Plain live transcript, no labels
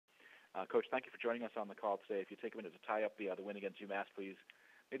Coach, thank you for joining us on the call today. If you take a minute to tie up the win against UMass, please.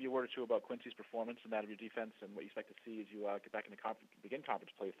 Maybe a word or two about Quincy's performance and that of your defense and what you expect to see as you get back into begin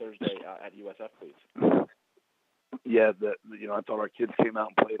conference play Thursday at USF, please. Yeah, I thought our kids came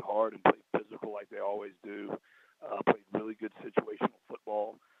out and played hard and played physical like they always do. Played really good situational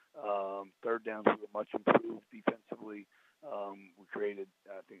football. Third downs we were much improved defensively. We created,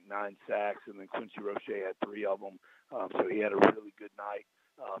 I think, 9 sacks, and then Quincy Roche had 3 of them. So he had a really good night.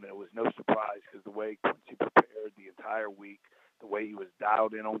 And it was no surprise because the way Quincy prepared the entire week, the way he was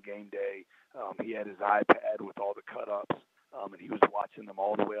dialed in on game day, he had his iPad with all the cut-ups, and he was watching them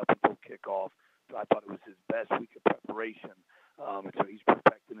all the way up until kickoff. So I thought it was his best week of preparation. And so he's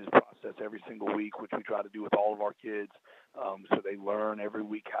perfecting his process every single week, which we try to do with all of our kids. So they learn every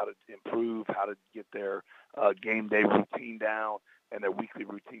week how to improve, how to get their game day routine down and their weekly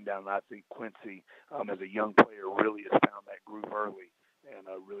routine down. And I think Quincy, as a young player, really has found that groove early, and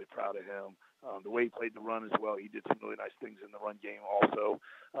really proud of him. The way he played the run as well, he did some really nice things in the run game also.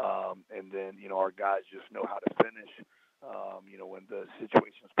 And then, our guys just know how to finish. When the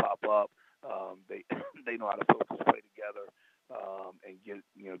situations pop up, they know how to focus, play together,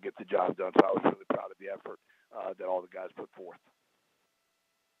 and get the job done. So I was really proud of the effort that all the guys put forth.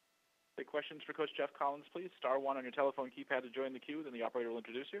 Big questions for Coach Geoff Collins, please. Star 1 on your telephone keypad to join the queue, then the operator will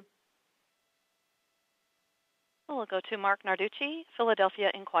introduce you. We'll go to Mark Narducci,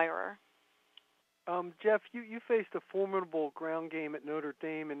 Philadelphia Inquirer. Geoff, you faced a formidable ground game at Notre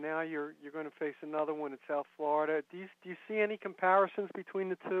Dame, and now you're going to face another one at South Florida. Do you see any comparisons between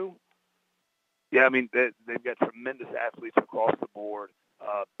the two? Yeah, I mean, they've got tremendous athletes across the board,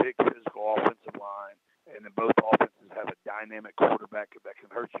 big physical offensive line, and then both offenses have a dynamic quarterback that can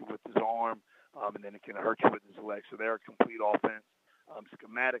hurt you with his arm, and then it can hurt you with his legs. So they're a complete offense.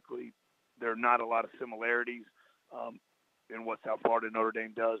 Schematically, there are not a lot of similarities in what South Florida and Notre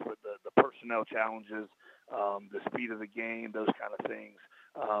Dame does, but the personnel challenges, the speed of the game, those kind of things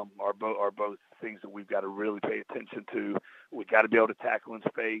are both things that we've got to really pay attention to. We've got to be able to tackle in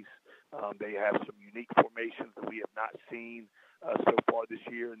space. They have some unique formations that we have not seen so far this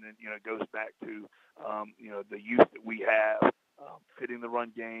year, and then it goes back to the youth that we have, fitting the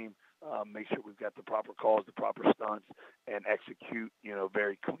run game, make sure we've got the proper calls, the proper stunts, and execute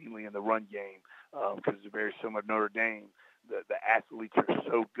very cleanly in the run game, because it's very similar to Notre Dame. The athletes are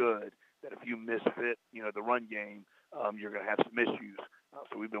so good that if you misfit the run game, you're going to have some issues.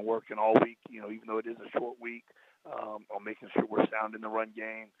 So we've been working all week, even though it is a short week, on making sure we're sound in the run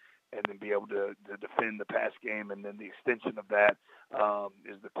game, and then be able to defend the pass game. And then the extension of that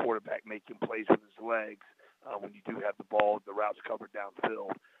is the quarterback making plays with his legs when you do have the ball, the routes covered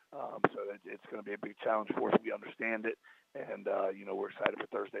downfield. So it's going to be a big challenge for us. We understand it, and, we're excited for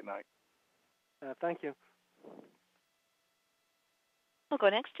Thursday night. Thank you. We'll go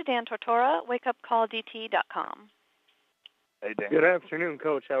next to Dan Tortora, wakeupcalldt.com. Hey, Dan. Good afternoon,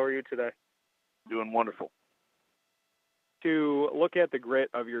 Coach. How are you today? Doing wonderful. To look at the grit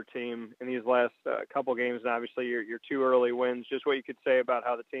of your team in these last couple games, and obviously your 2 early wins, just what you could say about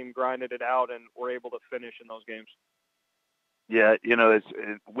how the team grinded it out and were able to finish in those games. Yeah,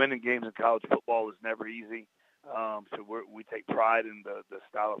 winning games in college football is never easy. So we take pride in the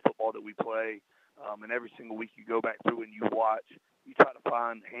style of football that we play. And every single week you go back through and you watch, you try to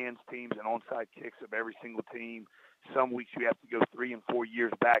find hands teams and onside kicks of every single team. Some weeks you have to go 3 and 4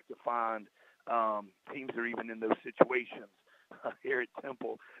 years back to find teams that are even in those situations. Here at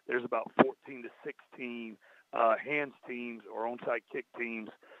Temple, there's about 14 to 16 hands teams or onside kick teams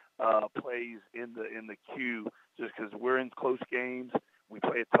plays in the queue, just because we're in close games. We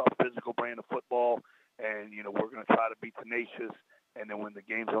play a tough physical brand of football, and we're going to try to be tenacious, and then when the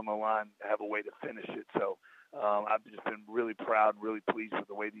game's on the line, have a way to finish it. So I've just been really proud, really pleased with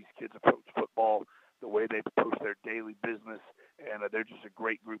the way these kids approach football, the way they approach their daily business, and they're just a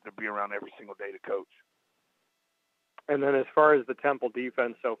great group to be around every single day to coach. And then as far as the Temple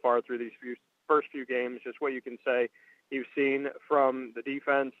defense so far through these first few games, just what you can say you've seen from the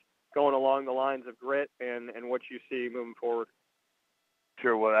defense going along the lines of grit and what you see moving forward.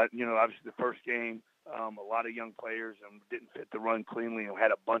 Sure. Well, obviously the first game, a lot of young players didn't fit the run cleanly and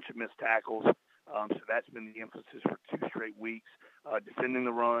had a bunch of missed tackles. So that's been the emphasis for 2 straight weeks, defending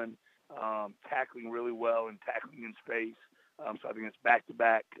the run, tackling really well and tackling in space. So I think it's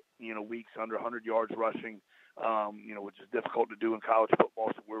back-to-back, weeks under 100 yards rushing, which is difficult to do in college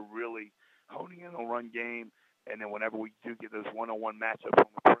football. So we're really honing in on run game. And then whenever we do get those one-on-one matchups on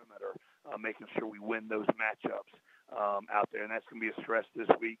the perimeter, making sure we win those matchups out there. And that's going to be a stress this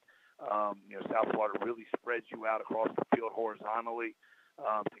week. South Florida really spreads you out across the field horizontally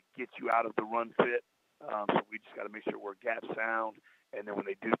to get you out of the run fit. So we just got to make sure we're gap sound and then when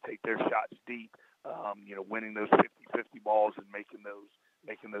they do take their shots deep, winning those 50-50 balls and making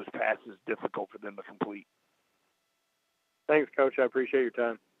those passes difficult for them to complete. Thanks, Coach. I appreciate your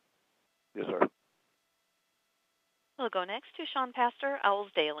time. Yes, sir. We'll go next to Sean Pastor, Owls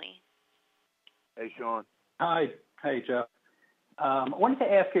Daily. Hey, Sean. Hi. Hey, Geoff. I wanted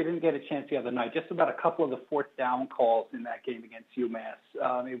to ask you, I didn't get a chance the other night, just about a couple of the fourth down calls in that game against UMass.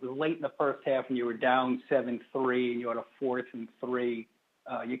 It was late in the first half, and you were down 7-3, and you had a 4th and 3.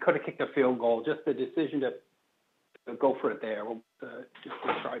 You could have kicked a field goal. Just the decision to go for it there. Just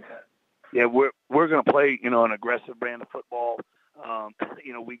describe that. Yeah, we're going to play, an aggressive brand of football.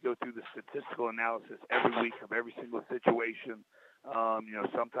 We go through the statistical analysis every week of every single situation.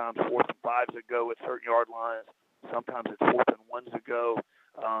 Sometimes 4th and 5s that go at certain yard lines. Sometimes it's 4th and 1s that go.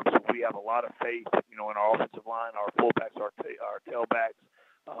 So we have a lot of faith, in our offensive line, our fullbacks, our tailbacks,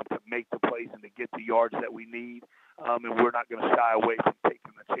 to make the plays and to get the yards that we need. And we're not going to shy away from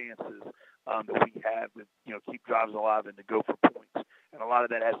taking the chances that we have to, keep drives alive and to go for points. And a lot of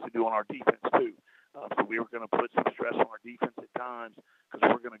that has to do on our defense too. So we were going to put some stress on our defense at times because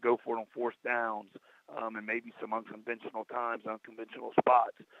we're going to go for it on 4th downs and maybe some unconventional times, unconventional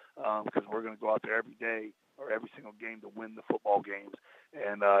spots because we're going to go out there every day or every single game to win the football games.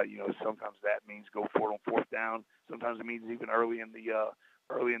 And, sometimes that means go for it on 4th down. Sometimes it means even early in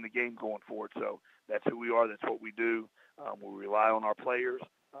the game going for it. So that's who we are. That's what we do. We rely on our players.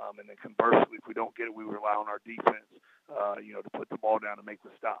 And then conversely, if we don't get it, we rely on our defense, to put the ball down and make the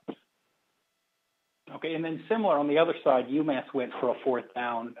stops. Okay, and then similar on the other side, UMass went for a 4th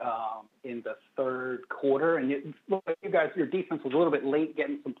down in the third quarter, and you guys, your defense was a little bit late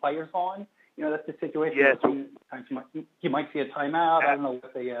getting some players on. That's the situation. Yeah, sometimes you might see a timeout. I don't know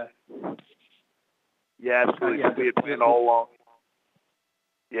what they. Yeah, absolutely. We had planned all along.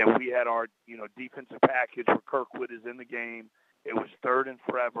 Yeah, we had our defensive package where Kirkwood is in the game. It was 3rd and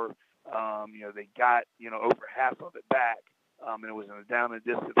forever. They got over half of it back. And it was in a down and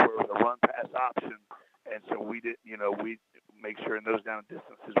distance where it was a run-pass option. And so we did, we make sure in those down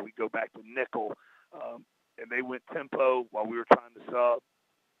distances we go back to nickel. And they went tempo while we were trying to sub.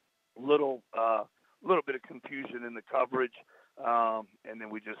 Little bit of confusion in the coverage. And then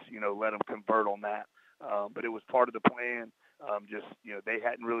we just, let them convert on that. But it was part of the plan. They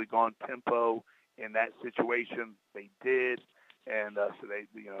hadn't really gone tempo in that situation. They did. And so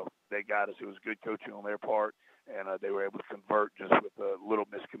they got us. It was good coaching on their part. And they were able to convert just with a little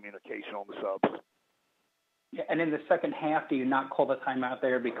miscommunication on the subs. Yeah, and in the second half, do you not call the timeout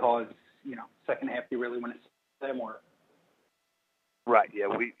there because, second half you really want to see them or? Right, yeah,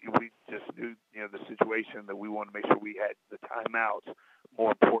 we just knew, the situation that we wanted to make sure we had the timeouts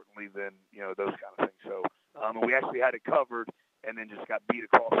more importantly than, those kind of things. So and we actually had it covered and then just got beat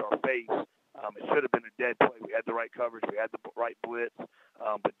across our face. It should have been a dead play. We had the right coverage. We had the right blitz,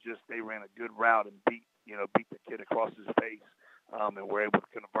 but just they ran a good route and beat the kid across his face, and we're able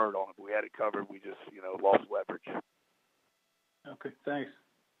to convert on it. But we had it covered. We just, lost leverage. Okay, thanks.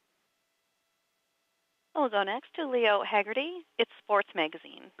 We'll go next to Leo Haggerty. It's Sports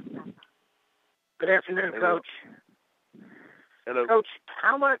Magazine. Good afternoon, Hello. Coach. Hello. Coach,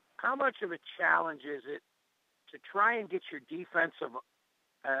 how much of a challenge is it to try and get your defensive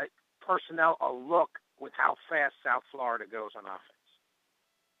personnel a look with how fast South Florida goes on offense?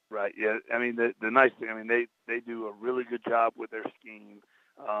 Right, yeah. I mean, the nice thing, they do a really good job with their scheme,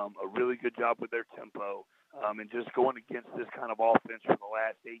 a really good job with their tempo, and just going against this kind of offense for the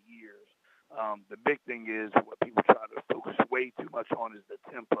last 8 years. The big thing is what people try to focus way too much on is the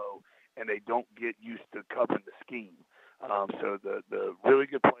tempo, and they don't get used to covering the scheme. So the really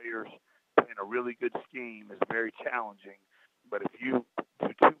good players playing a really good scheme is very challenging, but if you do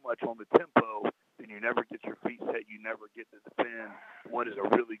too much on the tempo, then you never get your feet set. You never get to defend what is a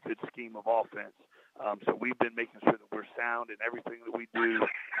really good scheme of offense. So we've been making sure that we're sound in everything that we do,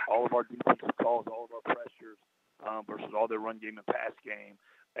 all of our defensive calls, all of our pressures versus all their run game and pass game,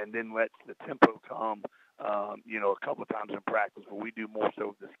 and then let the tempo come, a couple of times in practice. But we do more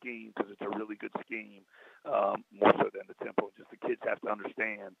so with the scheme because it's a really good scheme, more so than the tempo. Just the kids have to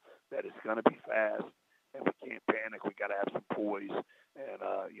understand that it's going to be fast, and we can't panic. We got to have some poise and,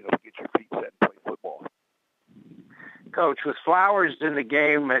 get your feet set and play football. Coach, with Flowers in the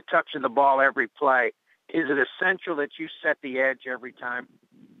game, touching the ball every play, is it essential that you set the edge every time?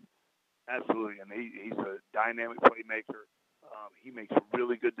 Absolutely, and he's a dynamic playmaker. He makes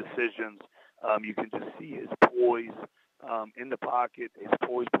really good decisions. You can just see his poise in the pocket, his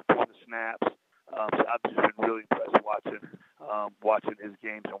poise before the snaps. So I've just been really impressed watching his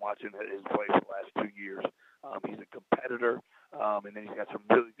games and watching his play for the last 2 years. He's a competitor, and then he's got some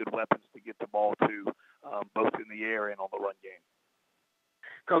really good weapons to get the ball to, both in the air and on the run game.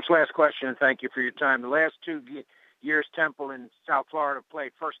 Coach, last question, and thank you for your time. The last 2 years Temple and South Florida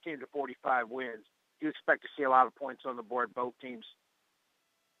played, first team to 45 wins. Do you expect to see a lot of points on the board, both teams?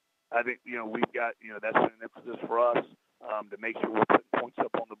 I think, we've got, that's an emphasis for us to make sure we're putting points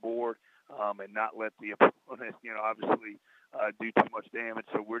up on the board and not let the opponent, obviously do too much damage.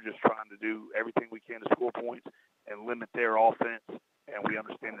 So we're just trying to do everything we can to score points and limit their offense. And we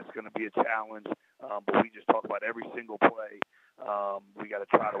understand it's going to be a challenge, but we just talk about every single play. We got to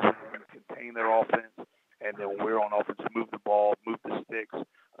try to contain their offense, and then when we're on offense, move the ball, move the sticks,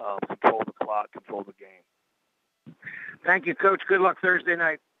 control the clock, control the game. Thank you, Coach. Good luck Thursday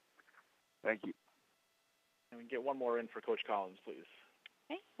night. Thank you. And we can get one more in for Coach Collins, please.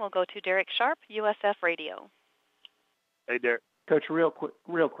 Okay, we'll go to Derek Sharp, USF Radio. Hey, Derek. Coach, real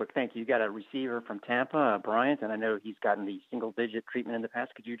quick, thank you. You got a receiver from Tampa, Bryant, and I know he's gotten the single-digit treatment in the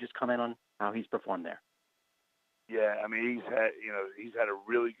past. Could you just comment on how he's performed there? Yeah, I mean, he's had a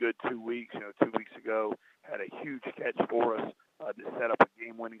really good 2 weeks. 2 weeks ago, had a huge catch for us to set up a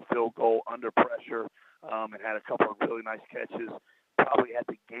game-winning field goal under pressure, and had a couple of really nice catches. Probably had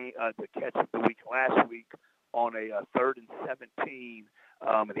the catch of the week last week on a 3rd and 17,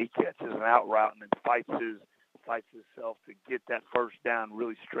 and he catches an out route and then fights himself to get that first down,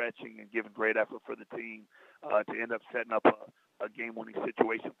 really stretching and giving great effort for the team to end up setting up a game-winning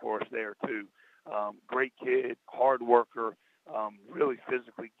situation for us there too. Great kid, hard worker, really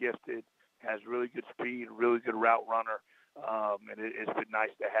physically gifted, has really good speed, really good route runner, and it's been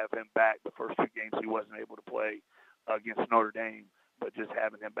nice to have him back. The first 2 games he wasn't able to play against Notre Dame, but just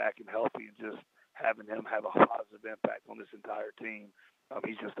having him back and healthy and just having him have a positive impact on this entire team.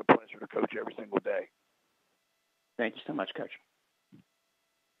 He's just a pleasure to coach every single day. Thank you so much, Coach.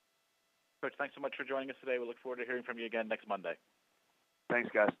 Coach, thanks so much for joining us today. We look forward to hearing from you again next Monday. Thanks,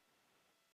 guys.